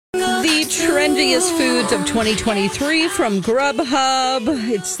The trendiest foods of 2023 from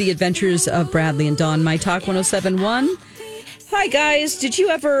Grubhub. It's the adventures of Bradley and Dawn, My Talk 1071. Hi, guys. Did you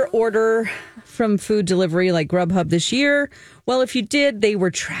ever order from food delivery like Grubhub this year? Well, if you did, they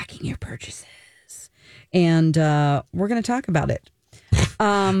were tracking your purchases. And we're going to talk about it.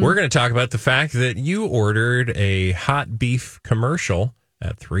 We're going to talk about the fact that you ordered a hot beef commercial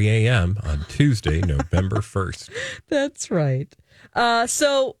at 3 a.m. on Tuesday, November 1st. That's right.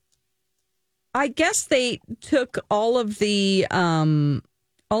 So I guess they took all of the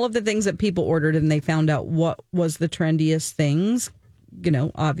things that people ordered and they found out what was the trendiest things,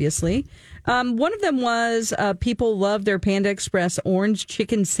 obviously. One of them was people love their Panda Express orange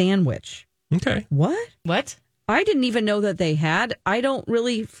chicken sandwich. Okay. What? I didn't even know that they had. I don't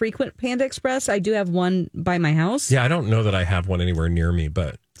really frequent Panda Express. I do have one by my house. Yeah, I don't know that I have one anywhere near me,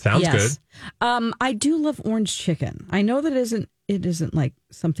 but sounds good. I do love orange chicken. I know that it isn't like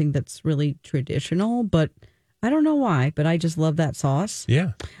something that's really traditional, but I don't know why, but I just love that sauce.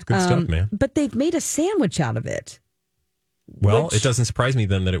 Yeah, it's good stuff, man. But they've made a sandwich out of it. Well, it doesn't surprise me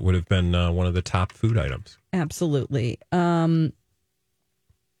then that it would have been one of the top food items. Absolutely.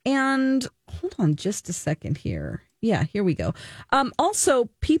 And hold on just a second here. Yeah, here we go. Also,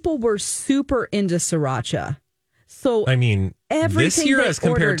 people were super into sriracha. So I mean, this year as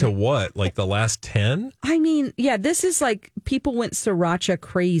compared to ordered, what? Like the last 10? I mean, yeah, this is like people went sriracha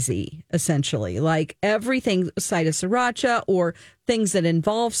crazy, essentially. Like everything side of sriracha or things that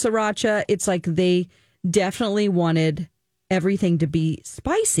involve sriracha. It's like they definitely wanted everything to be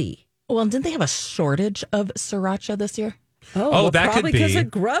spicy. Well, didn't they have a shortage of sriracha this year? Oh, that probably could be because of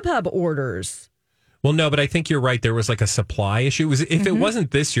Grubhub orders. Well, no, but I think you're right. There was like a supply issue. If it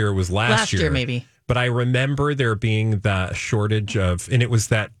wasn't this year, it was last year. Maybe. But I remember there being the shortage of, and it was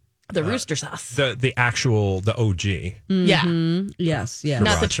that the rooster sauce, the OG. Mm-hmm. Yeah. Yes.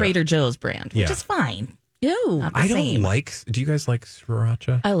 Not the Trader Joe's brand, which is fine. Ew. I don't like. Do you guys like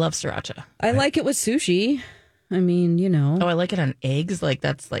sriracha? I love sriracha. I like it with sushi. I mean, Oh, I like it on eggs. Like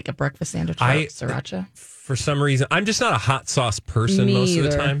that's like a breakfast sandwich. Sriracha. For some reason, I'm just not a hot sauce person most of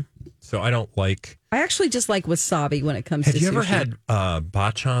the time, so I don't like. I actually just like wasabi when it comes to sushi. Have you ever had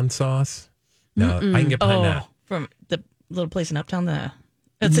bachan sauce? No, I can get behind that. From the little place in Uptown.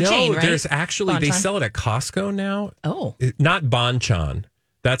 It's a chain, right? There's actually, they sell it at Costco now. Oh. Not banchan.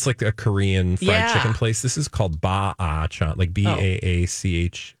 That's like a Korean fried chicken place. This is called Baachan, like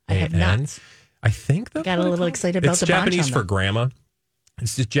Baachan. I have not. I think that got a little excited about it's the Japanese banchan, for grandma.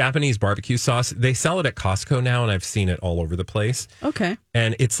 It's just Japanese barbecue sauce. They sell it at Costco now, and I've seen it all over the place. Okay.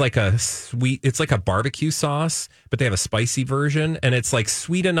 And it's like it's like a barbecue sauce, but they have a spicy version, and it's like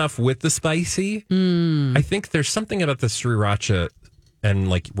sweet enough with the spicy. I think there's something about the sriracha and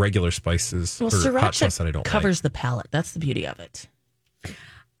like regular spices or hot sauce that I don't covers the palate. That's the beauty of it.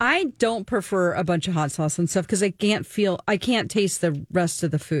 I don't prefer a bunch of hot sauce and stuff because I can't taste the rest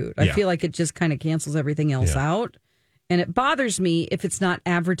of the food. I feel like it just kind of cancels everything else out. And it bothers me if it's not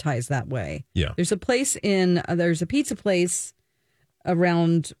advertised that way. Yeah. There's a pizza place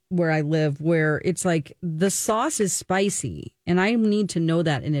around where I live where it's like the sauce is spicy and I need to know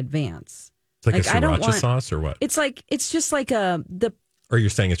that in advance. It's like a sriracha sauce or what? It's just like or you're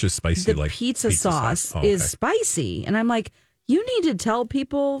saying it's just spicy, the like pizza sauce is spicy. And I'm like, you need to tell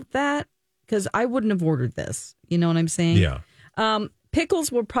people that because I wouldn't have ordered this. You know what I'm saying? Yeah.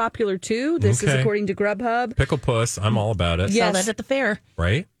 Pickles were popular too. This is according to Grubhub. Pickle puss. I'm all about it. Yes. Saw that at the fair.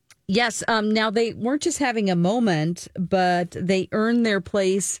 Right? Yes. Now, they weren't just having a moment, but they earned their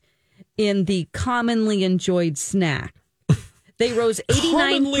place in the commonly enjoyed snack. They rose 89%.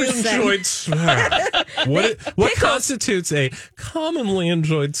 Commonly enjoyed snack. What constitutes a commonly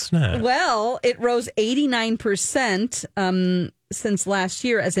enjoyed snack? Well, it rose 89% since last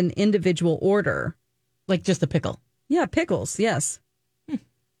year as an individual order. Like just a pickle? Yeah, pickles, yes.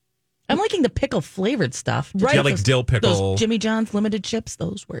 I'm liking the pickle flavored stuff. Right. Yeah, like dill pickle. Those Jimmy John's limited chips,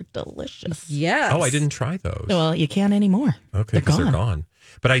 those were delicious. Yes. Oh, I didn't try those. Well, you can't anymore. Okay, because they're gone.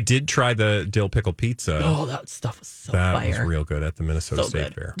 But I did try the dill pickle pizza. Oh, that stuff was so that fire. was real good at the Minnesota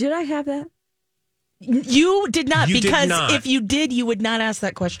State Fair. Did I have that? You did not, You because did not. if you did, you would not ask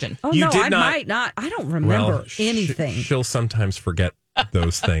that question. Oh, You no, did I not. might not. I don't remember anything. She'll sometimes forget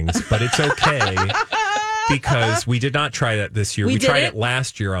those things, but it's okay. Because we did not try that this year. We tried it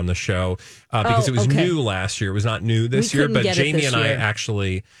last year on the show because it was new last year. It was not new this year. But Jamie and I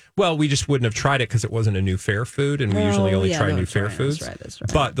actually, we just wouldn't have tried it because it wasn't a new fair food. And we usually only try new fair foods. That's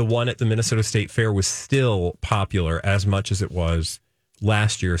right. But the one at the Minnesota State Fair was still popular as much as it was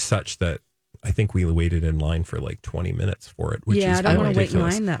last year, such that I think we waited in line for like 20 minutes for it. Which is I don't want to wait in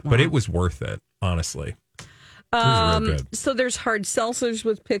ridiculous. line that long. But it was worth it, honestly. So there's hard seltzers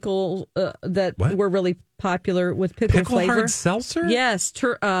with pickle that were really popular with pickle flavor. Hard seltzer? Yes.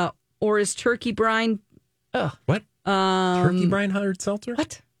 Or is turkey brine? What? Turkey brine hard seltzer?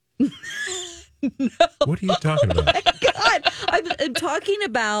 What? No. What are you talking about? Oh my God. I'm talking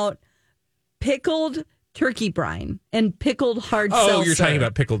about pickled turkey brine and pickled hard seltzer. Oh, you're talking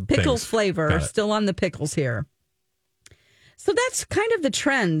about pickled things. Flavor. Still on the pickles here. So that's kind of the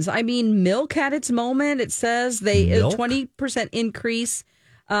trends. I mean, milk had its moment. It says a 20% increase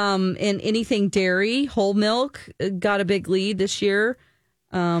in anything dairy. Whole milk got a big lead this year.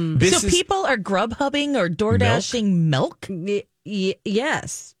 So people are Grubhubbing or DoorDashing milk?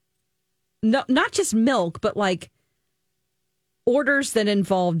 Yes. No, not just milk, but like orders that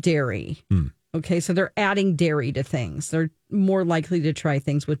involve dairy. Okay, so they're adding dairy to things. They're more likely to try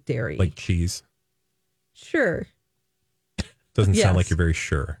things with dairy. Like cheese? Sure. Doesn't sound like you're very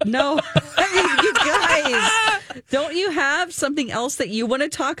sure. No. I mean, you guys, don't you have something else that you want to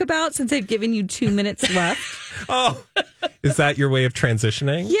talk about since I've given you 2 minutes left? Oh, is that your way of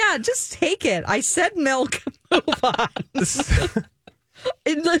transitioning? Yeah, just take it. I said milk. Move on.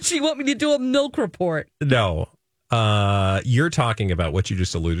 Unless you want me to do a milk report. No. You're talking about what you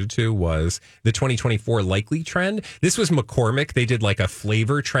just alluded to was the 2024 likely trend. This was McCormick. They did like a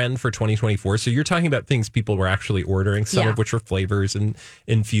flavor trend for 2024. So you're talking about things people were actually ordering, some of which were flavors and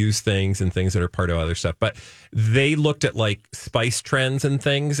infused things and things that are part of other stuff. But they looked at like spice trends and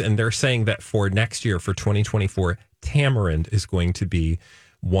things, and they're saying that for next year, for 2024, tamarind is going to be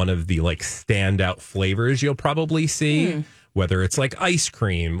one of the like standout flavors you'll probably see. Whether it's like ice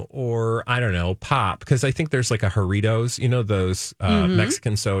cream or, I don't know, pop. Because I think there's like a Jarritos, you know, those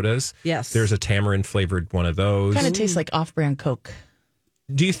Mexican sodas. Yes. There's a tamarind flavored one of those. Kind of tastes like off-brand Coke.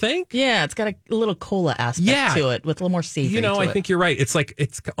 Do you think? Yeah, it's got a little cola aspect to it with a little more savory. You know, I think you're right. It's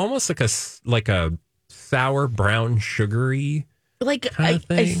almost like a sour, brown, sugary I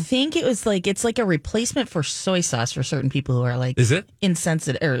think it's like a replacement for soy sauce for certain people who are like... Is it?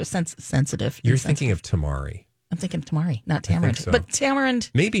 Insensitive or sensitive. You're thinking of tamari. I'm thinking tamari, not tamarind. So. But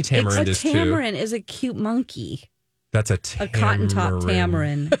tamarind. Maybe tamarind is too. Tamarind is a cute monkey. That's a cotton top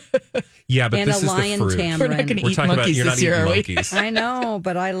tamarind. Yeah, but and this a is lion the fruit. tamarind. We're not going to eat monkeys this year, are we? Monkeys. I know,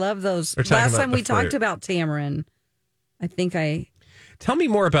 but I love those. Last time we talked about tamarind, Tell me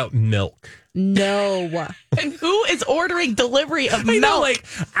more about milk. No. And who is ordering delivery of milk? I know,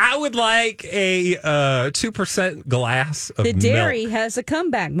 I would like a 2% glass of milk. The dairy has a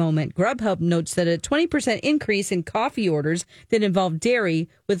comeback moment. Grubhub notes that a 20% increase in coffee orders that involve dairy,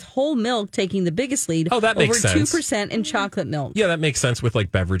 with whole milk taking the biggest lead. Oh, that makes over sense. 2% in chocolate milk. Yeah, that makes sense with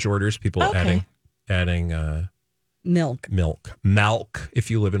like beverage orders. People adding milk. Milk, if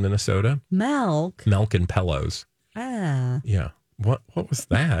you live in Minnesota. Milk and pillows. Ah. Yeah. What was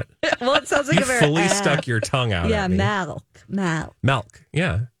that? Well, it sounds like you fully stuck your tongue out at me. Milk.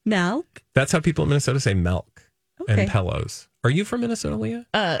 Yeah. Milk? That's how people in Minnesota say milk and pillows. Are you from Minnesota, Leah?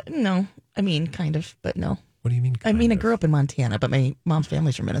 No. I mean, kind of, but no. What do you mean? I grew up in Montana, but my mom's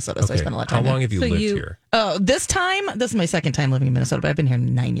family's from Minnesota, so I spent a lot of time How long have you lived here? This is my second time living in Minnesota, but I've been here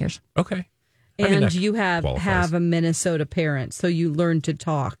 9 years. Okay. And you have a Minnesota parent, so you learn to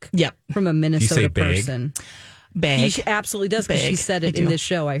talk from a Minnesota person. Bag. She absolutely does, because she said it in this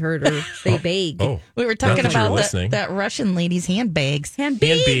show. I heard her say bag. Oh. We were talking about that Russian lady's handbags.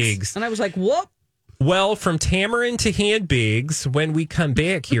 Handbags. And I was like, whoop. Well, from tamarind to handbags, when we come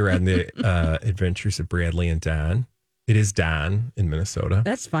back here on the Adventures of Bradley and Don, it is Don in Minnesota.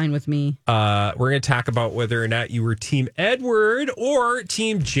 That's fine with me. We're going to talk about whether or not you were Team Edward or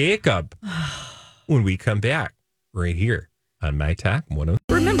Team Jacob when we come back right here on My Talk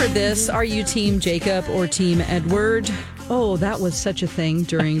 103. Remember this? Are you Team Jacob or Team Edward? Oh, that was such a thing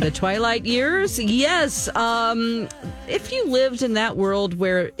during the Twilight years. Yes. If you lived in that world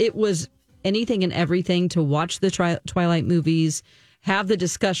where it was anything and everything to watch the Twilight movies, have the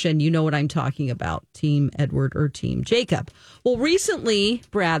discussion, you know what I'm talking about. Team Edward or Team Jacob. Well, recently,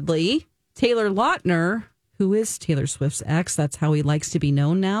 Bradley, Taylor Lautner, who is Taylor Swift's ex, that's how he likes to be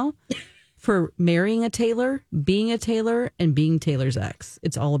known now, for marrying a Taylor, being a Taylor, and being Taylor's ex.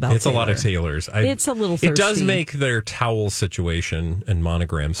 It's all about It's Taylor. a lot of Taylors. It's a little thirsty. It does make their towel situation and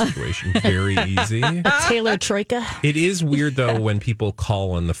monogram situation very easy. Taylor Troika. It is weird, though, when people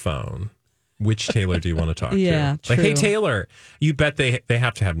call on the phone. Which Taylor do you want to talk to? True. Like, hey, Taylor. You bet they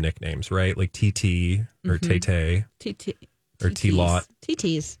have to have nicknames, right? Like TT or Tay-Tay. TT. Or T-Lot.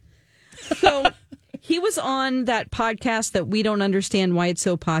 TTs. So he was on that podcast that we don't understand why it's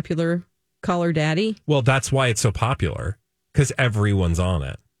so popular, Call Her Daddy. Well, that's why it's so popular, because everyone's on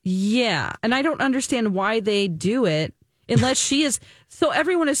it. Yeah, and I don't understand why they do it. Unless she is. So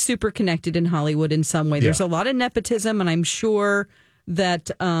everyone is super connected in Hollywood in some way. There's a lot of nepotism, and I'm sure that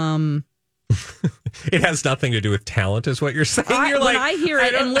it has nothing to do with talent, is what you're saying. When I hear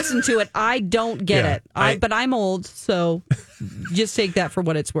it and listen to it, I don't get it. But I'm old, so just take that for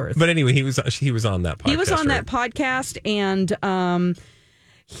what it's worth. But anyway, he was on that podcast. He was on that podcast, and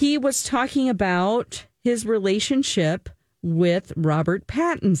he was talking about his relationship with Robert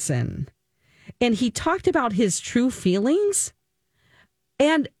Pattinson. And he talked about his true feelings.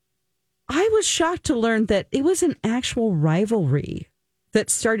 And I was shocked to learn that it was an actual rivalry that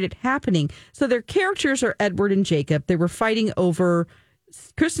started happening. So their characters are Edward and Jacob. They were fighting over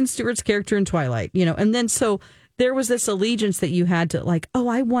Kristen Stewart's character in Twilight, and then so there was this allegiance that you had to like,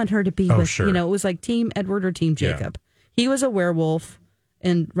 I want her to be with, sure. it was like Team Edward or Team Jacob. Yeah. He was a werewolf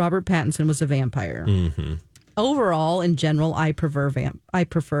and Robert Pattinson was a vampire. Mm-hmm. Overall, in general, I prefer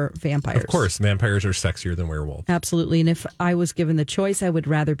vampires. Of course, vampires are sexier than werewolves. Absolutely. And if I was given the choice, I would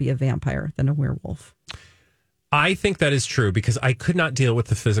rather be a vampire than a werewolf. I think that is true because I could not deal with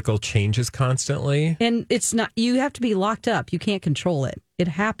the physical changes constantly. And it's not, you have to be locked up. You can't control it. It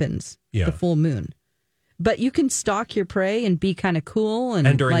happens. The full moon. But you can stalk your prey and be kind of cool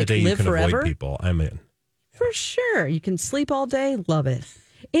and during like the day live you can forever. Avoid people. I'm in. For sure. You can sleep all day. Love it.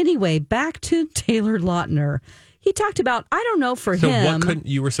 Anyway, back to Taylor Lautner. He talked about, I don't know for him. So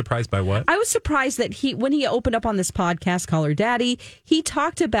you were surprised by what? I was surprised that when he opened up on this podcast, Call Her Daddy, he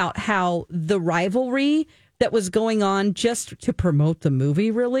talked about how the rivalry that was going on just to promote the movie,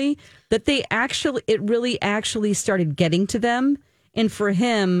 really, that it really actually started getting to them. And for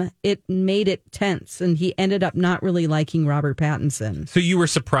him, it made it tense. And he ended up not really liking Robert Pattinson. So you were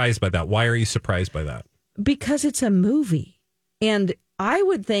surprised by that. Why are you surprised by that? Because it's a movie. And I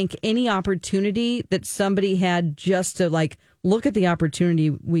would think any opportunity that somebody had just to like look at the opportunity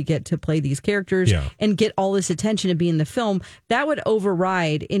we get to play these characters and get all this attention to be in the film, that would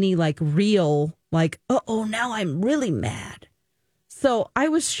override any like real like, now I'm really mad. So I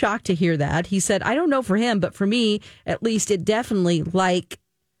was shocked to hear that. He said, I don't know for him, but for me, at least it definitely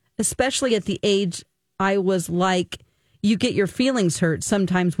especially at the age I was like, you get your feelings hurt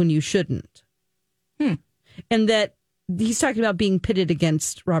sometimes when you shouldn't. And that he's talking about being pitted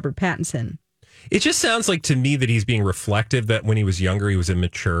against Robert Pattinson. It just sounds like to me that he's being reflective that when he was younger, he was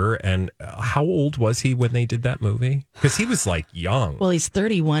immature. And how old was he when they did that movie? Because he was like young. Well, he's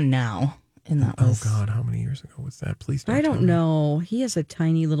 31 now. And that was... Oh, God. How many years ago was that? Please don't I don't know. He has a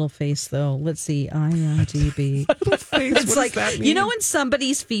tiny little face, though. Let's see. IMDb. Little face? It's like, does that mean? When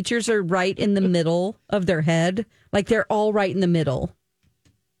somebody's features are right in the middle of their head, like they're all right in the middle.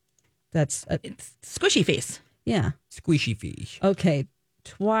 It's squishy face. Yeah. Squishy face. Okay.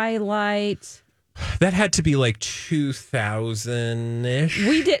 Twilight. That had to be like 2000-ish.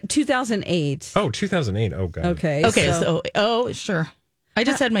 We did 2008. Oh, 2008. Oh, God. Okay. So sure. I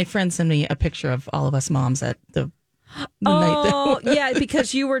just had my friend send me a picture of all of us moms at the night. Yeah,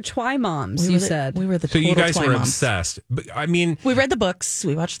 because you were Twi moms, you said. We were the So you guys Twi were moms. obsessed. But I mean... We read the books.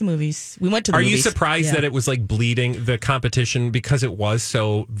 We watched the movies. We went to the movies. movies. Are you surprised that it was like bleeding the competition because it was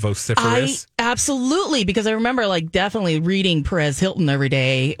so vociferous? Absolutely, because I remember like definitely reading Perez Hilton every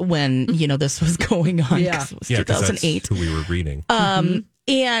day when, this was going on. Yeah. It was 2008. That's who we were reading.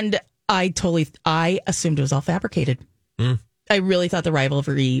 And I assumed it was all fabricated. I really thought the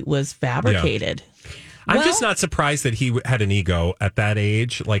rivalry was fabricated. Yeah. I'm just not surprised that he had an ego at that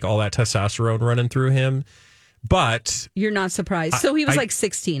age, like all that testosterone running through him. But you're not surprised. So he was like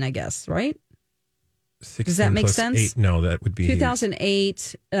 16, I guess, right? 16 Does that make sense? 8, no, that would be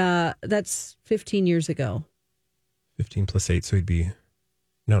 2008. That's 15 years ago. 15 plus 8, so he'd be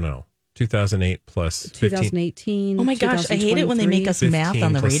 2008 plus 15. 2018. Oh my gosh, I hate it when they make us math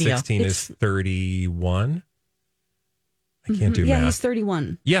on the radio. 16 is 31. I can't do math. Yeah, he's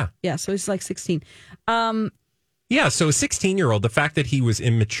 31. Yeah. Yeah, so he's like 16. Yeah, so a 16-year-old, the fact that he was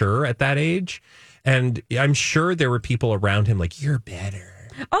immature at that age, and I'm sure there were people around him like, you're better.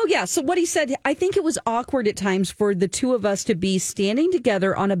 Oh, yeah. So what he said, I think it was awkward at times for the two of us to be standing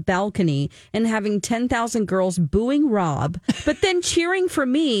together on a balcony and having 10,000 girls booing Rob, but then cheering for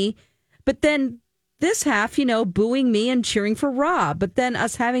me, but then this half, booing me and cheering for Rob, but then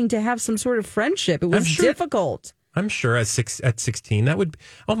us having to have some sort of friendship. It was difficult. I'm sure at 16, that would,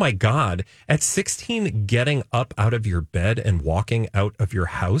 oh my God, at 16, getting up out of your bed and walking out of your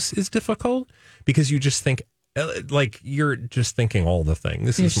house is difficult because you just think, you're just thinking all the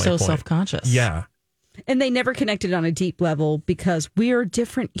things. You're so self-conscious. Yeah. And they never connected on a deep level because we are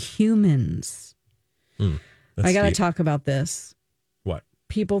different humans. I got to talk about this. What?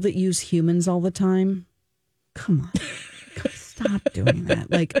 People that use humans all the time. Come on. Stop doing that.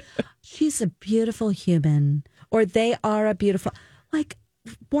 Like, she's a beautiful human. or they are a beautiful, like,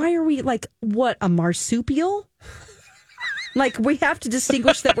 why are we like, what, a marsupial? Like, we have to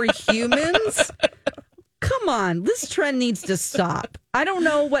distinguish that we're humans? Come on, this trend needs to stop. I don't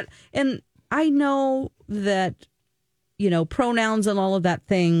know what, and I know that, pronouns and all of that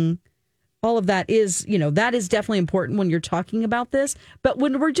thing, all of that is, that is definitely important when you're talking about this. But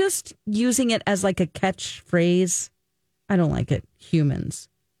when we're just using it as like a catchphrase, I don't like it. Humans.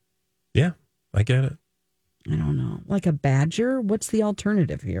 Yeah, I get it. I don't know. Like a badger? What's the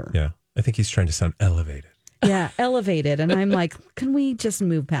alternative here? Yeah, I think he's trying to sound elevated. Yeah, elevated. And I'm like, can we just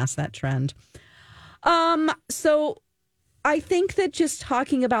move past that trend? So I think that just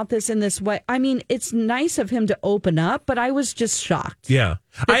talking about this in this way, I mean, it's nice of him to open up, but I was just shocked. Yeah.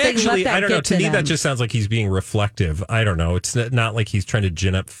 I don't know. To me, that just sounds like he's being reflective. I don't know. It's not like he's trying to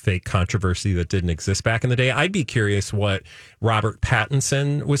gin up fake controversy that didn't exist back in the day. I'd be curious what Robert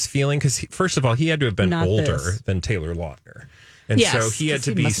Pattinson was feeling, because first of all, he had to have been older than Taylor Lautner. And so he had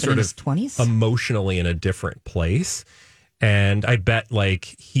to be sort of 20s? Emotionally in a different place. And I bet like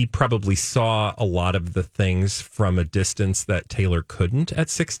he probably saw a lot of the things from a distance that Taylor couldn't at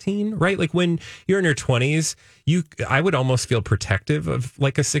 16, right? Like when you're in your 20s, I would almost feel protective of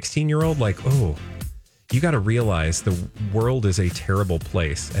like a 16-year-old, like, oh, you got to realize the world is a terrible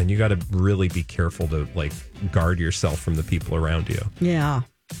place and you got to really be careful to like guard yourself from the people around you. Yeah,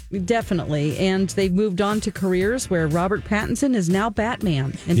 definitely. And they've moved on to careers where Robert Pattinson is now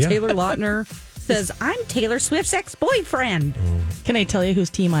Batman and Taylor Lautner says, I'm Taylor Swift's ex-boyfriend. Can I tell you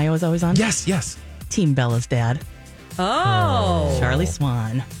whose team I was always on? Yes. Team Bella's dad. Oh. Charlie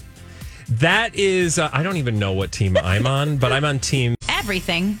Swan. That is, I don't even know what team I'm on, but I'm on team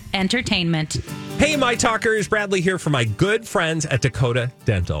Everything Entertainment. Hey, my talkers, Bradley here for my good friends at Dakota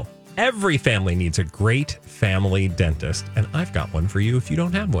Dental. Every family needs a great family dentist, and I've got one for you if you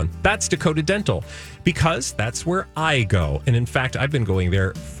don't have one. That's Dakota Dental, because that's where I go. And in fact, I've been going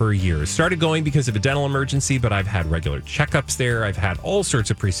there for years. Started going because of a dental emergency, but I've had regular checkups there. I've had all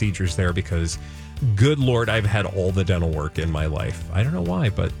sorts of procedures there because, good Lord, I've had all the dental work in my life. I don't know why,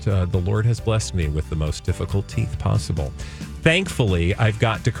 but the Lord has blessed me with the most difficult teeth possible. Thankfully, I've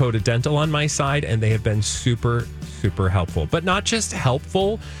got Dakota Dental on my side, and they have been super, super helpful. But not just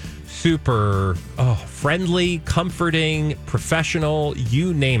helpful, super friendly, comforting, professional,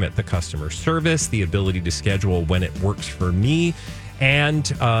 you name it. The customer service, the ability to schedule when it works for me, and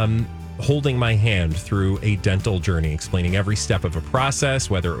holding my hand through a dental journey, explaining every step of a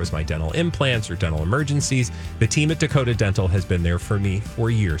process, whether it was my dental implants or dental emergencies. The team at Dakota Dental has been there for me for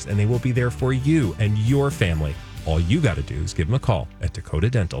years, and they will be there for you and your family. All you got to do is give them a call at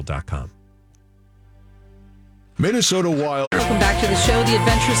dakotadental.com. Minnesota Wild. Welcome back to the show, The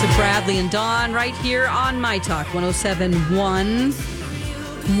Adventures of Bradley and Dawn, right here on My Talk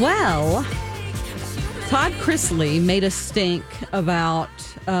 107.1. Well, Todd Chrisley made a stink about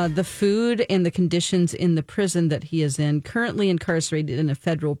the food and the conditions in the prison that he is in, currently incarcerated in a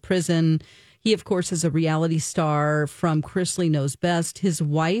federal prison. He, of course, is a reality star from Chrisley Knows Best. His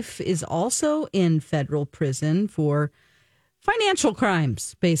wife is also in federal prison for financial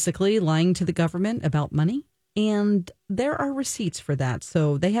crimes, basically lying to the government about money. And there are receipts for that.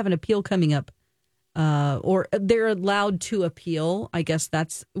 So they have an appeal coming up, or they're allowed to appeal. I guess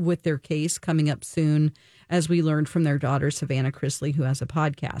that's with their case coming up soon, as we learned from their daughter, Savannah Chrisley, who has a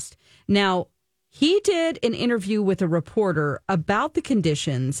podcast. Now, he did an interview with a reporter about the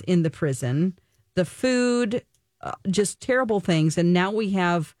conditions in the prison, the food, just terrible things. And now we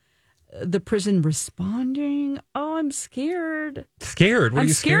have the prison responding. Oh, I'm scared. Scared? What are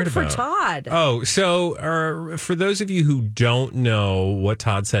you scared about? I'm scared for Todd. Oh, so for those of you who don't know what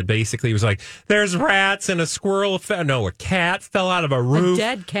Todd said, basically he was like, there's rats and a a cat fell out of a roof. A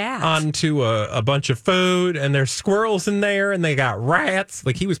dead cat. Onto a bunch of food, and there's squirrels in there, and they got rats.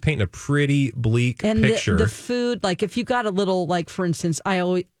 Like, he was painting a pretty bleak picture. And the food, like, if you got a little, like, for instance,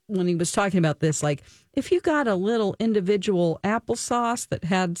 when he was talking about this, like, if you got a little individual applesauce that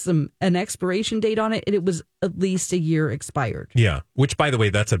had an expiration date on it, it was at least a year expired. Yeah, which, by the way,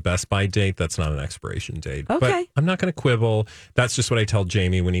 that's a Best By date. That's not an expiration date. Okay. But I'm not going to quibble. That's just what I tell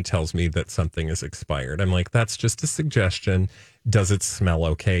Jamie when he tells me that something is expired. I'm like, that's just a suggestion. Does it smell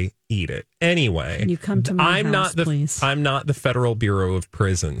okay? Eat it. Anyway. Can you come to my house, please? I'm not the Federal Bureau of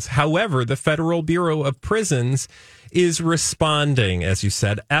Prisons. However, the Federal Bureau of Prisons is responding, as you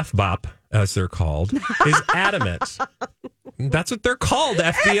said, FBOP, as they're called, is adamant That's what they're called,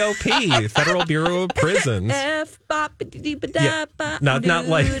 FBOP, Federal Bureau of Prisons. Yeah, not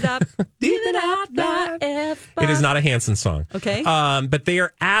like... It is not a Hanson song. Okay. But they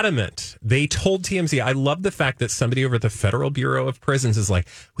are adamant. They told TMZ, I love the fact that somebody over at the Federal Bureau of Prisons is like,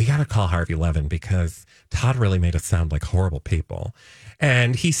 we got to call Harvey Levin because Todd really made us sound like horrible people.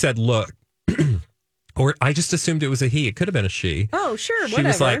 And he said, look, or I just assumed it was a he. It could have been a she. Oh, sure, she whatever.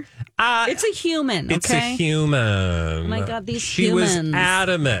 Was like, it's a human, okay? It's a human. Oh, my God, these she humans. Was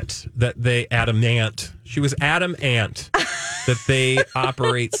adamant that she was adamant that they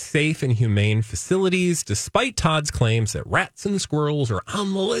operate safe and humane facilities, despite Todd's claims that rats and squirrels are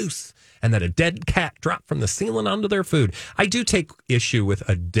on the loose and that a dead cat dropped from the ceiling onto their food. I do take issue with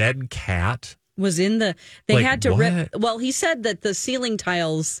a dead cat. Was in the... They had to rip... Well, he said that the ceiling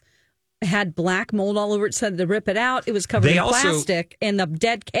tiles... had black mold all over it, said to rip it out. It was covered in plastic, and the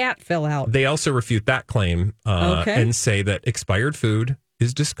dead cat fell out. They also refute that claim and say that expired food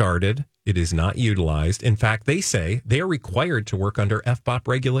is discarded. It is not utilized. In fact, they say they are required to work under FBOP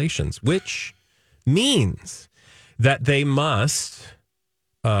regulations, which means that they must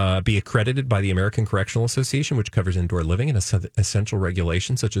be accredited by the American Correctional Association, which covers indoor living and essential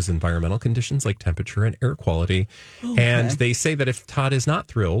regulations such as environmental conditions like temperature and air quality. Okay. And they say that if Todd is not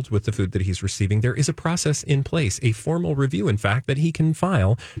thrilled with the food that he's receiving, there is a process in place, a formal review, in fact, that he can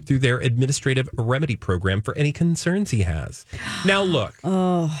file through their administrative remedy program for any concerns he has. Now, look,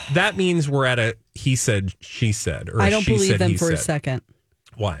 that means we're at a he said, she said, or I don't she believe said, them he for said. a second.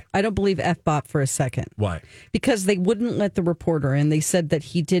 Why? I don't believe FBOP for a second. Why? Because they wouldn't let the reporter in. They said that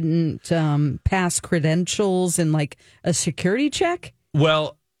he didn't pass credentials in like a security check.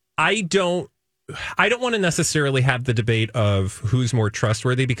 Well, I don't want to necessarily have the debate of who's more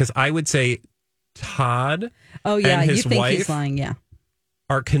trustworthy, because I would say Todd and his you think wife he's lying,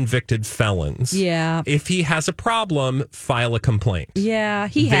 are convicted felons. Yeah. If he has a problem, file a complaint. Yeah,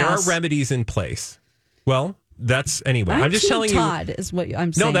 There are remedies in place. Well, that's anyway. I'm just telling Todd is what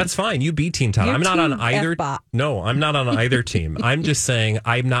I'm saying. No, that's fine. You be Team Todd. You're I'm not team on either. FBOP. No, I'm not on either team. I'm just saying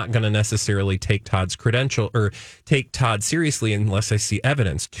I'm not going to necessarily take Todd's credential or take Todd seriously unless I see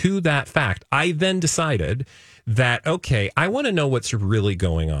evidence to that fact. I then decided that, okay, I want to know what's really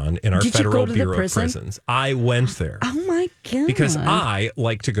going on in our Federal Bureau of Prisons. I went there. Oh my God. Because I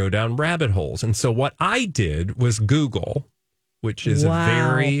like to go down rabbit holes. And so what I did was Google, which is a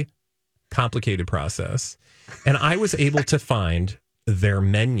very complicated process. And I was able to find their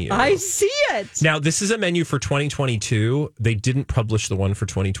menu. I see it. Now, this is a menu for 2022. They didn't publish the one for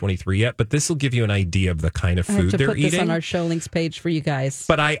 2023 yet, but this will give you an idea of the kind of food they're eating. I have to put this on our show links page for you guys.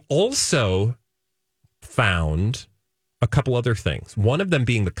 But I also found a couple other things. One of them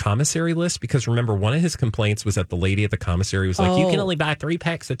being the commissary list, because remember, one of his complaints was that the lady at the commissary was like, you can only buy 3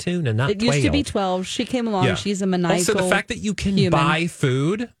 packs of tuna, not 12. It used to be 12. She came along. Yeah. She's a maniacal Also, the fact that you can buy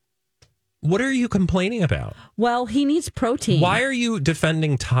food... What are you complaining about? Well, he needs protein. Why are you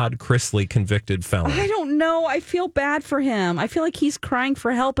defending Todd Chrisley, convicted felon? I don't know. I feel bad for him. I feel like he's crying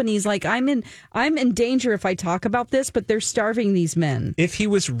for help, and he's like, I'm in danger if I talk about this, but they're starving these men. If he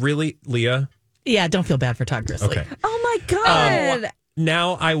was really, Leah? Yeah, don't feel bad for Todd Chrisley. Okay. Oh, my God.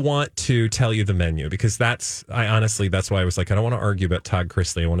 Now I want to tell you the menu, because that's why I was like, I don't want to argue about Todd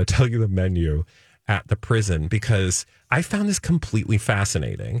Chrisley. I want to tell you the menu at the prison, because I found this completely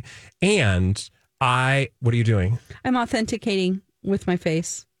fascinating. And what are you doing? I'm authenticating with my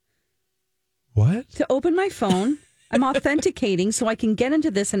face. What? To open my phone, I'm authenticating so I can get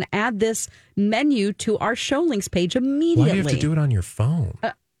into this and add this menu to our show links page immediately. Why do you have to do it on your phone?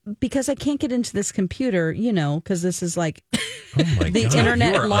 Because I can't get into this computer, because this is like the God,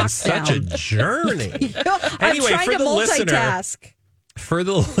 internet you are lockdown. On such a journey. I'm trying to multitask. For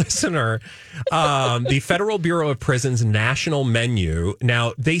the listener, the Federal Bureau of Prisons national menu.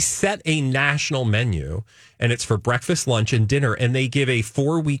 Now, they set a national menu, and it's for breakfast, lunch, and dinner, and they give a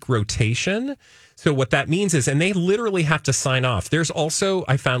 4-week rotation. So what that means is, and they literally have to sign off. There's also,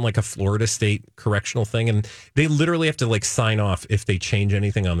 I found like a Florida State correctional thing, and they literally have to sign off if they change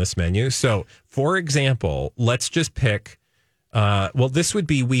anything on this menu. So, for example, let's just pick, this would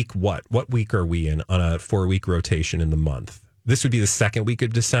be week what? What week are we in on a 4-week rotation in the month? This would be the second week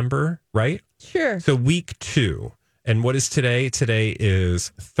of December, right? Sure. So week 2. And what is today? Today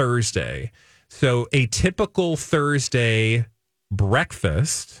is Thursday. So a typical Thursday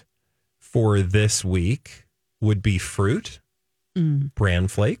breakfast for this week would be fruit, bran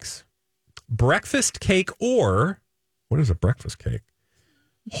flakes, breakfast cake, or what is a breakfast cake?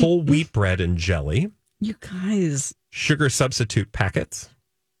 Whole wheat bread and jelly. You guys. Sugar substitute packets,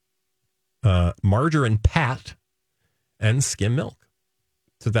 margarine pat, and skim milk.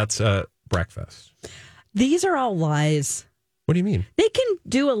 So that's breakfast. These are all lies. What do you mean? They can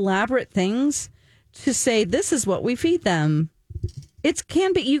do elaborate things to say, this is what we feed them. It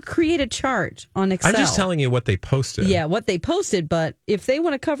can be, you create a chart on Excel. I'm just telling you what they posted. Yeah, what they posted. But if they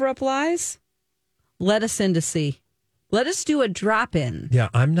want to cover up lies, let us in to see. Let us do a drop-in. Yeah,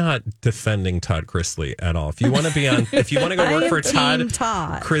 I'm not defending Todd Chrisley at all. If you want to be on, if you want to go work for Todd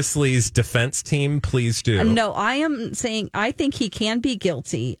Chrisley's defense team, please do. No, I am saying I think he can be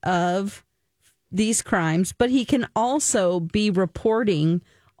guilty of these crimes, but he can also be reporting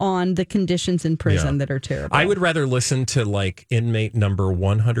on the conditions in prison that are terrible. I would rather listen to like inmate number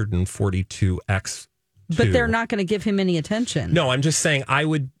 142X. But they're not going to give him any attention. No, I'm just saying I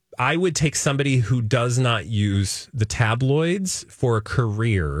would take somebody who does not use the tabloids for a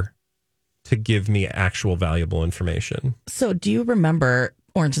career to give me actual valuable information. So do you remember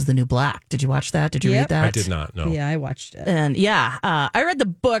Orange is the New Black? Did you watch that? Did you read that? I did not, no. Yeah, I watched it. And I read the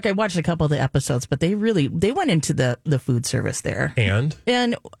book. I watched a couple of the episodes, but they went into the food service there. And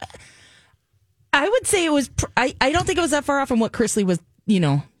I would say it was, I don't think it was that far off from what Chrisley was,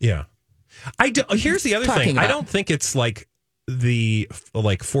 Yeah. Here's the other thing. I don't think it's like the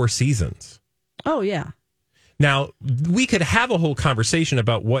Four Seasons. Oh, yeah. Now, we could have a whole conversation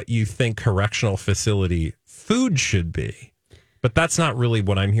about what you think correctional facility food should be, but that's not really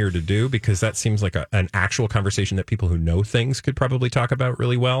what I'm here to do, because that seems like an actual conversation that people who know things could probably talk about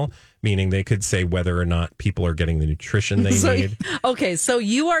really well, meaning they could say whether or not people are getting the nutrition they need. Okay, so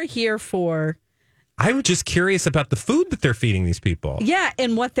you are here for... I'm just curious about the food that they're feeding these people. Yeah,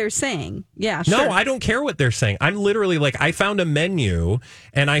 and what they're saying. Yeah, sure. No, I don't care what they're saying. I'm literally I found a menu,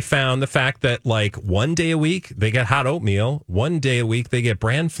 and I found the fact that one day a week they get hot oatmeal, one day a week they get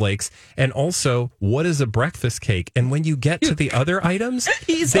bran flakes, and also what is a breakfast cake? And when you get to the other items,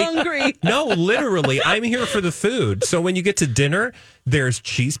 he's hungry. No, literally, I'm here for the food. So when you get to dinner, there's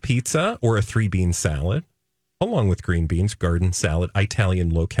cheese pizza or a 3-bean salad, along with green beans, garden salad,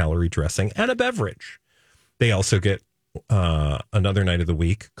 Italian low-calorie dressing, and a beverage. They also get, another night of the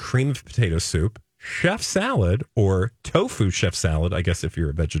week, cream of potato soup, chef salad, or tofu chef salad, I guess if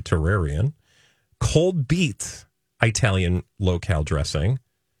you're a vegetarian, cold beets, Italian low-cal dressing,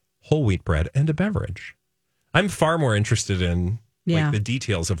 whole wheat bread, and a beverage. I'm far more interested in the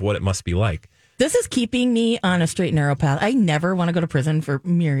details of what it must be like. This is keeping me on a straight and narrow path. I never want to go to prison for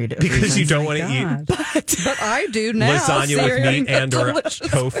myriad of reasons. Because you don't want to eat. But I do now. Lasagna with meat and or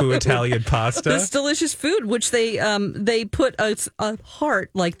tofu Italian pasta. This delicious food, which they put a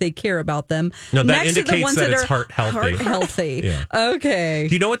heart like they care about them. No, that next indicates to the ones that it's are heart healthy. Heart healthy. Yeah. Okay.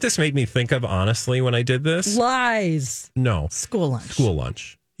 Do you know what this made me think of, honestly, when I did this? Lies. No. School lunch. School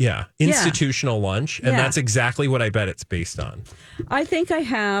lunch. Yeah. Institutional lunch. And that's exactly what I bet it's based on. I think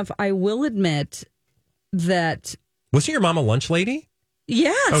I will admit that. Wasn't your mom a lunch lady?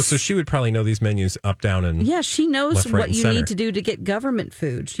 Yes. Oh, so she would probably know these menus up, down, and yeah, she knows left, right, what you center. need to do to get government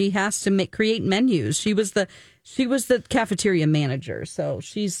food. She has to create menus. She was the cafeteria manager, so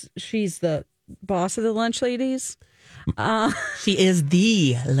she's the boss of the lunch ladies. She is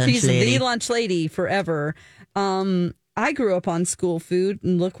the lunch lady. She's the lunch lady forever. I grew up on school food,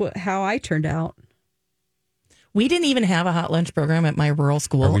 and look how I turned out. We didn't even have a hot lunch program at my rural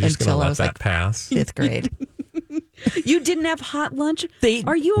school until I was pass? 5th grade. You didn't have hot lunch?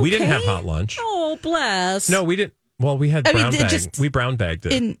 Are you okay? We didn't have hot lunch. Oh, bless. No, we didn't. Well, we had brown bag. We brown bagged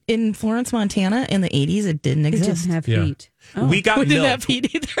it. In Florence, Montana in the 80s, it didn't exist. It didn't have heat. Oh. We didn't have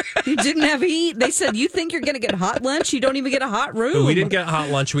heat either. You didn't have heat? They said, you think you're going to get hot lunch? You don't even get a hot room. We didn't get hot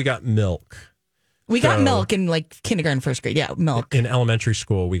lunch. We got milk. We got milk in kindergarten, 1st grade. Yeah, milk. In elementary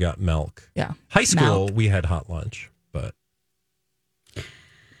school, we got milk. Yeah. High school, we had hot lunch, but.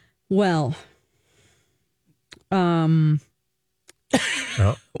 Well. Sounds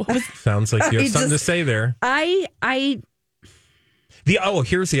like you have something to say there.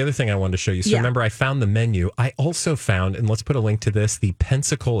 Here's the other thing I wanted to show you. So remember, I found the menu. I also found, and let's put a link to this, the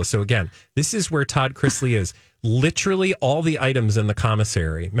Pensacola. So again, this is where Todd Chrisley is. Literally all the items in the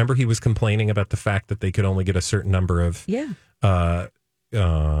commissary. Remember, he was complaining about the fact that they could only get a certain number of tuna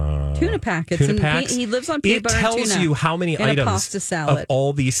packets. Tuna packs. He lives on peanut butter and tuna. It tells you how many and items a pasta salad. Of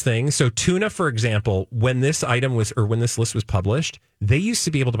all these things. So tuna, for example, when this list was published, they used to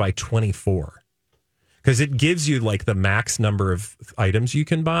be able to buy 24 because it gives you like the max number of items you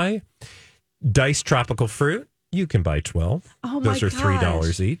can buy. Diced tropical fruit, you can buy 12. Oh my Those are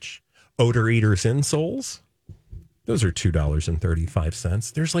 $3 each. Odor Eaters insoles. Those are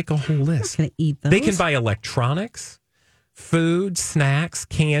 $2.35. There's like a whole list. I'm not gonna eat those. They can buy electronics, food, snacks,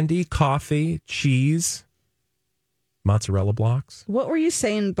 candy, coffee, cheese, mozzarella blocks. What were you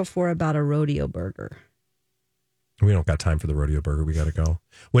saying before about a rodeo burger? We don't got time for the rodeo burger. We got to go.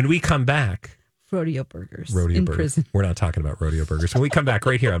 When we come back, Rodeo burgers. Rodeo burgers. Prison. We're not talking about rodeo burgers. When we come back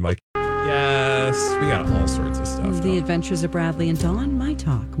right here on Mike. Yes, we got all sorts of stuff. The Adventures of Bradley and Dawn, My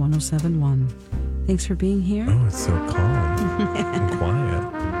Talk 107.1. Thanks for being here. Oh, it's so calm and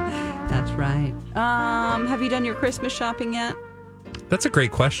quiet. That's right. Have you done your Christmas shopping yet? That's a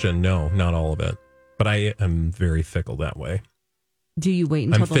great question. No, not all of it. But I am very fickle that way. Do you wait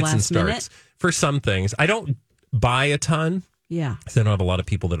until the last minute? For some things. I don't buy a ton. Yeah. Because I don't have a lot of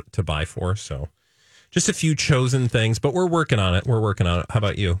people to buy for. So just a few chosen things. But we're working on it. How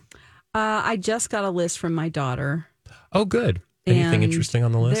about you? I just got a list from my daughter. Oh, good. Anything interesting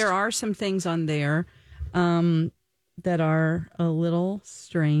on the list? There are some things on there that are a little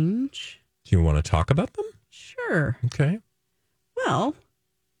strange. Do you want to talk about them? Sure. Okay. Well,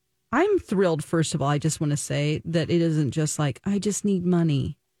 I'm thrilled, first of all. I just want to say that it isn't just like, I just need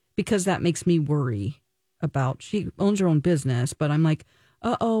money, because that makes me worry about, she owns her own business, but I'm like,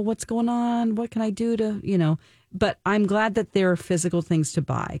 what's going on? What can I do to, but I'm glad that there are physical things to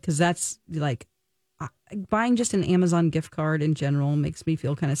buy, because that's like buying just an Amazon gift card in general makes me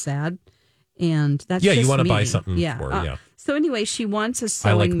feel kind of sad. And that's you want to buy something for it. Yeah. So anyway, she wants a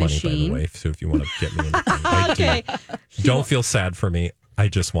sewing machine. I like money, by the way. So if you want to get me anything, okay. Don't feel sad for me. I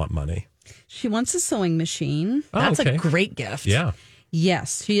just want money. She wants a sewing machine. That's a great gift. Yeah.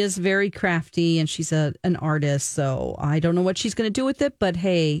 Yes, she is very crafty, and she's an artist. So I don't know what she's going to do with it, but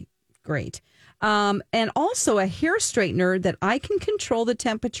hey, great. And also a hair straightener that I can control the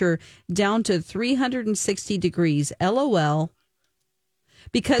temperature down to 360 degrees. LOL.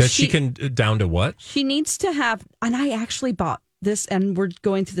 Because she can down to what? She needs to have, and I actually bought this, and we're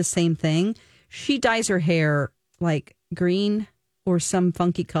going through the same thing. She dyes her hair like green or some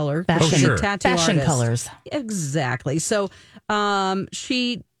funky color. Fashion colors. Exactly. So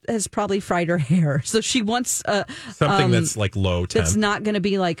she has probably fried her hair. So she wants something that's like low temp. That's not going to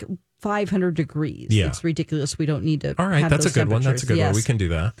be like 500 degrees. Yeah. It's ridiculous. We don't need to. All right, that's a good one. That's a good one. We can do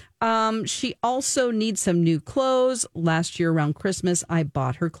that. She also needs some new clothes. Last year around Christmas, I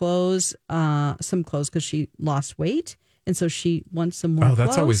bought her clothes, some clothes, because she lost weight. And so she wants some more clothes.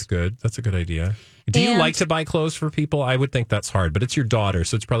 That's always good. That's a good idea. Do you like to buy clothes for people? I would think that's hard, but it's your daughter,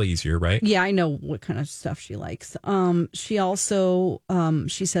 so it's probably easier, right? Yeah, I know what kind of stuff she likes. She also,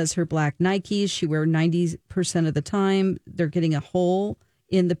 she says her black Nikes, she wears 90% of the time. They're getting a hole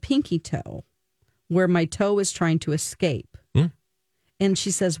in the pinky toe where my toe is trying to escape. And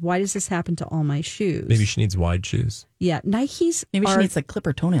she says, why does this happen to all my shoes? Maybe she needs wide shoes. Yeah, Nikes. Maybe she needs like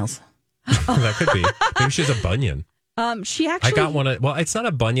clipper toenails. That could be. Maybe she has a bunion. She actually. I got one. Well, it's not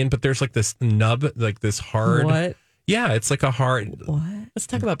a bunion, but there's like this nub, like this hard. What? Yeah, it's like a hard. What? Let's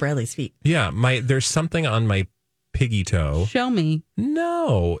talk about Bradley's feet. Yeah, there's something on my piggy toe. Show me.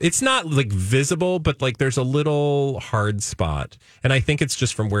 No, it's not like visible, but like there's a little hard spot, and I think it's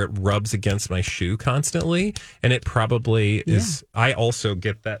just from where it rubs against my shoe constantly, and it probably is. I also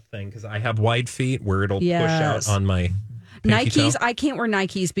get that thing because I have wide feet where it'll push out on my Nikes. toe. I can't wear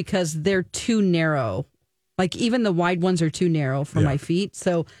Nikes because they're too narrow. Like even the wide ones are too narrow for my feet.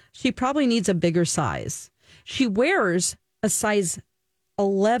 So she probably needs a bigger size. She wears a size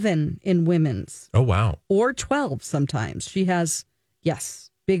 11 in women's. Oh, wow. Or 12 sometimes. She has,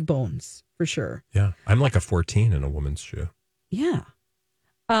 big bones for sure. Yeah. I'm like a 14 in a woman's shoe. Yeah.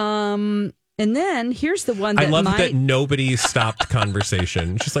 And then here's the one that I love that nobody stopped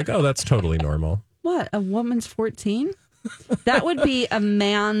conversation. She's like, oh, that's totally normal. What? A woman's 14? That would be a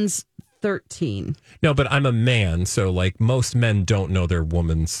man's 13. No, but I'm a man, so like most men don't know their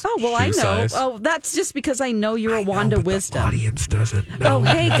woman's I know. Size. Oh, that's just because I know you're a wand of wisdom. The audience doesn't know. Oh,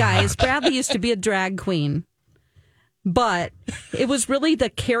 hey guys, Bradley used to be a drag queen, but it was really the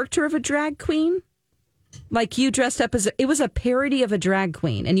character of a drag queen. Like you dressed up it was a parody of a drag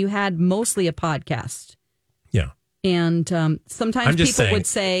queen, and you had mostly a podcast. Yeah. And sometimes people would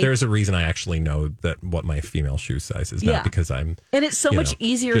say there's a reason I actually know that what my female shoe size is, not because I'm. And it's so much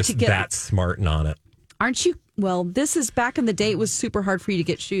easier to get that smart and on it. Aren't you? Well, this is back in the day. It was super hard for you to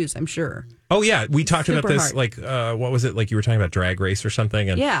get shoes, I'm sure. Oh yeah, we talked about this. Hard. Like, what was it? Like you were talking about Drag Race or something.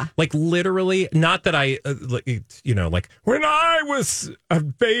 And like literally, not that I, like when I was a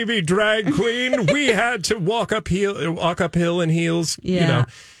baby drag queen, we had to walk uphill in heels. Yeah.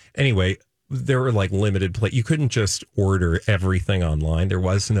 Anyway. There were like limited play. You couldn't just order everything online. There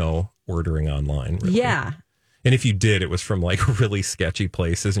was no ordering online. Really. Yeah. And if you did, it was from like really sketchy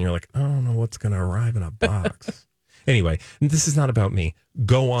places. And you're like, I don't know what's going to arrive in a box. Anyway, this is not about me.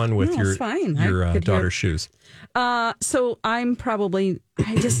 Go on with your daughter's shoes. So I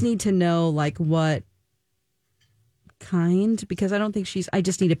just need to know like what kind, because I don't think I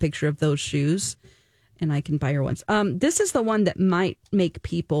just need a picture of those shoes and I can buy her ones. This is the one that might make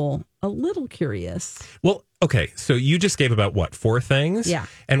people a little curious. Well, okay. So you just gave about 4 things? Yeah.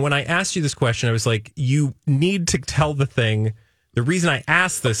 And when I asked you this question, I was like, you need to tell the thing. The reason I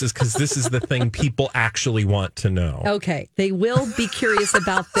asked this is because this is the thing people actually want to know. Okay. They will be curious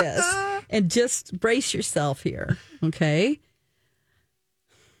about this. And just brace yourself here. Okay.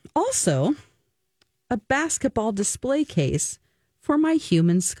 Also, a basketball display case for my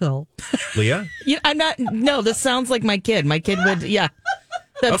human skull. Leah? Yeah, I'm not. No, this sounds like my kid. My kid would, yeah.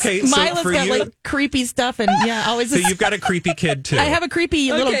 Okay, so Mila's for got you, like creepy stuff, and always. So you've got a creepy kid too. I have a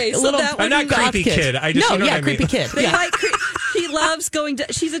creepy little. I'm not creepy kid. I just creepy kid. They like. She loves going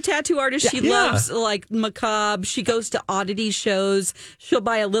to. She's a tattoo artist. She loves like macabre. She goes to oddity shows. She'll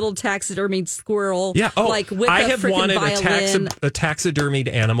buy a little taxidermied squirrel. Yeah. Oh, like with I a have wanted a taxidermied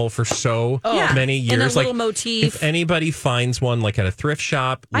animal for so many years. And a little like, motif. If anybody finds one, like at a thrift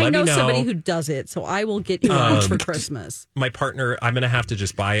shop, let me know. Somebody who does it, so I will get you one for Christmas. My partner, I'm going to have to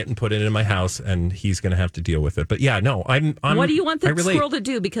just buy it and put it in my house, and he's going to have to deal with it. But yeah, no, I'm. What do you want the squirrel to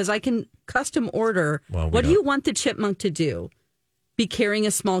do? Because I can custom order. Well, what do you want the chipmunk to do? Be carrying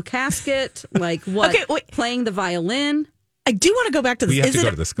a small casket? Like what? Okay, wait. Playing the violin? I do want to go back to this. We have to go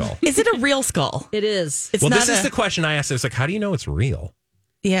to the skull. Is it a real skull? It is. It's well, not this is the question I asked. I was like, how do you know it's real?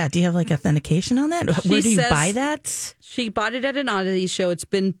 Yeah. Do you have like authentication on that? Where do you buy that? She bought it at an oddity show. It's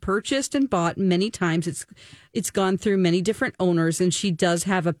been purchased and bought many times. It's gone through many different owners, and she does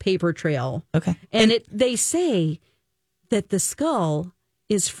have a paper trail. Okay. And they say that the skull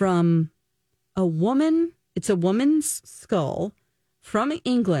is from a woman. It's a woman's skull from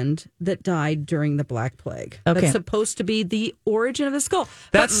England that died during the Black Plague. Okay. That's supposed to be the origin of the skull.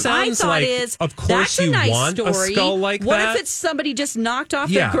 That but sounds my thought like, is, of course that's a you nice want story. a skull like what that. What if it's somebody just knocked off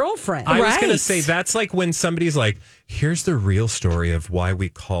their girlfriend? I was going to say, that's like when somebody's like, here's the real story of why we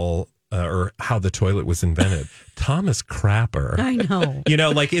call, or how the toilet was invented. Thomas Crapper. I know. You know,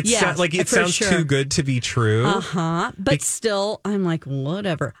 like it sounds too good to be true. But still, I'm like,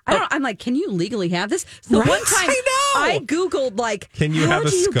 whatever. I'm like, can you legally have this? So one time I Googled, like, can you have a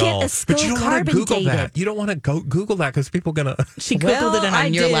skull? But you don't want to Google that. You don't want to Google that because people are going to. She Googled it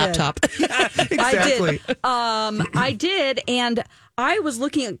on your laptop. Yeah, exactly. I did. And I was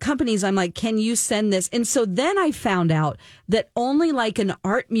looking at companies. I'm like, can you send this? And so then I found out that only like an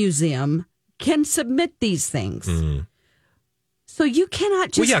art museum can submit these things. So you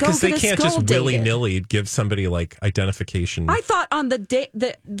cannot just because they can't just dated. willy-nilly give somebody like identification. I thought on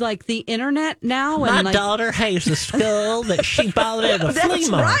the internet now. My daughter has a skull that she bought at a flea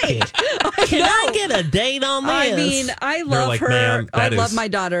market. Right. Can I get a date on this? I mean, I love her. I love my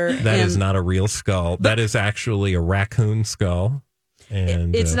daughter. That is not a real skull. That is actually a raccoon skull.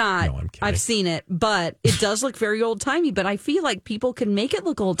 And it's not. No, I'm kidding. I've seen it, but it does look very old timey. But I feel like people can make it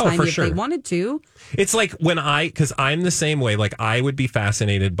look old timey if they wanted to. It's like because I'm the same way. Like I would be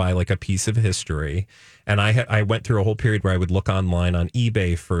fascinated by like a piece of history, and I went through a whole period where I would look online on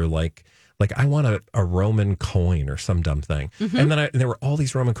eBay for like I want a Roman coin or some dumb thing, and then and there were all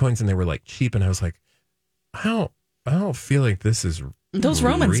these Roman coins, and they were like cheap, and I was like, I don't feel like this is. Those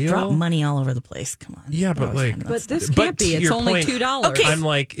Romans drop money all over the place. Come on. Yeah, but this can't be. It's only $2. Okay. I'm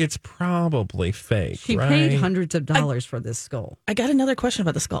like, it's probably fake. She paid hundreds of dollars for this skull. I got another question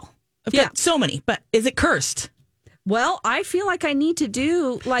about the skull. I've got so many, but is it cursed? Well, I feel like I need to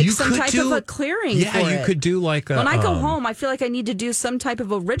do some type of a clearing. Yeah, for you it. could do like a. When I go home, I feel like I need to do some type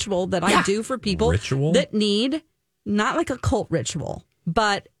of a ritual that I do for people that need, not like a cult ritual,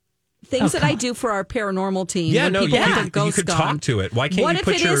 but things that I do for our paranormal team. Yeah, no, you could talk to it. Why can't you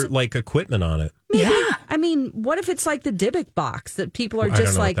put your equipment on it? Maybe, I mean, what if it's like the Dybbuk box that people are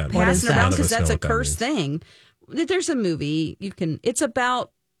just like passing around because that's a cursed thing? There's a movie it's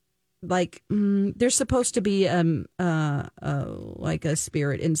about like there's supposed to be like a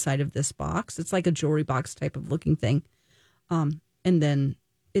spirit inside of this box. It's like a jewelry box type of looking thing, and then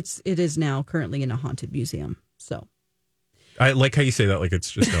it is now currently in a haunted museum. So. I like how you say that like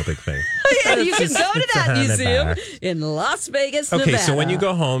it's just no big thing. Yeah, you can go to that museum in Las Vegas, Nevada. Okay, so when you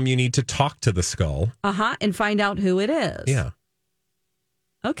go home, you need to talk to the skull. And find out who it is. Yeah.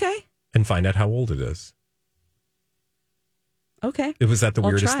 Okay. And find out how old it is. Okay. Was that the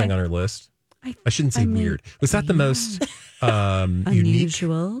weirdest thing on her list? I shouldn't say weird. Was that the most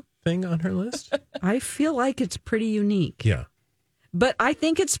unusual thing on her list? I feel like it's pretty unique. Yeah. But I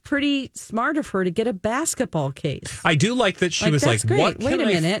think it's pretty smart of her to get a basketball case. I do like that she was like, great. what can Wait a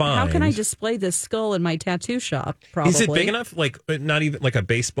minute. I find? How can I display this skull in my tattoo shop? Probably. Is it big enough? Like, not even like a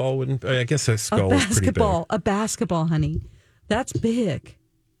baseball wouldn't, I guess a skull is pretty big. A basketball, honey. That's big.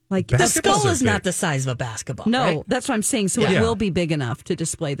 Like the skull is not the size of a basketball. No, right? that's what I'm saying. So it will be big enough to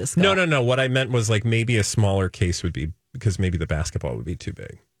display the skull. No. What I meant was like maybe a smaller case would be, because maybe the basketball would be too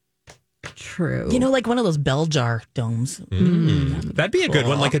big. True. Like one of those bell jar domes. That'd be a good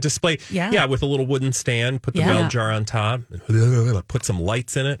one, like a display. Yeah, with a little wooden stand. Put the bell jar on top. Put some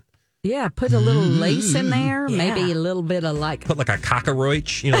lights in it. Yeah, put a little lace in there. Maybe a little bit of Put like a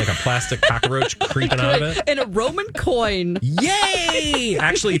cockroach, like a plastic cockroach creeping out of it. And a Roman coin. Yay!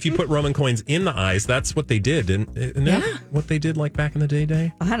 Actually, if you put Roman coins in the eyes, that's what they did. Isn't that what they did like back in the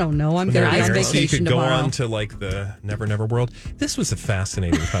day? I don't know. I'm going to be on vacation so you could tomorrow. go on to like the Never world. This was a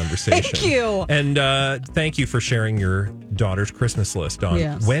fascinating conversation. Thank you. And thank you for sharing your daughter's Christmas list, Dawn.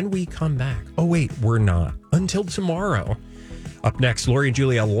 Yes. When we come back. Oh, wait, we're not. Until tomorrow. Up next, Lori and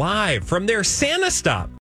Julia live from their Santa stop.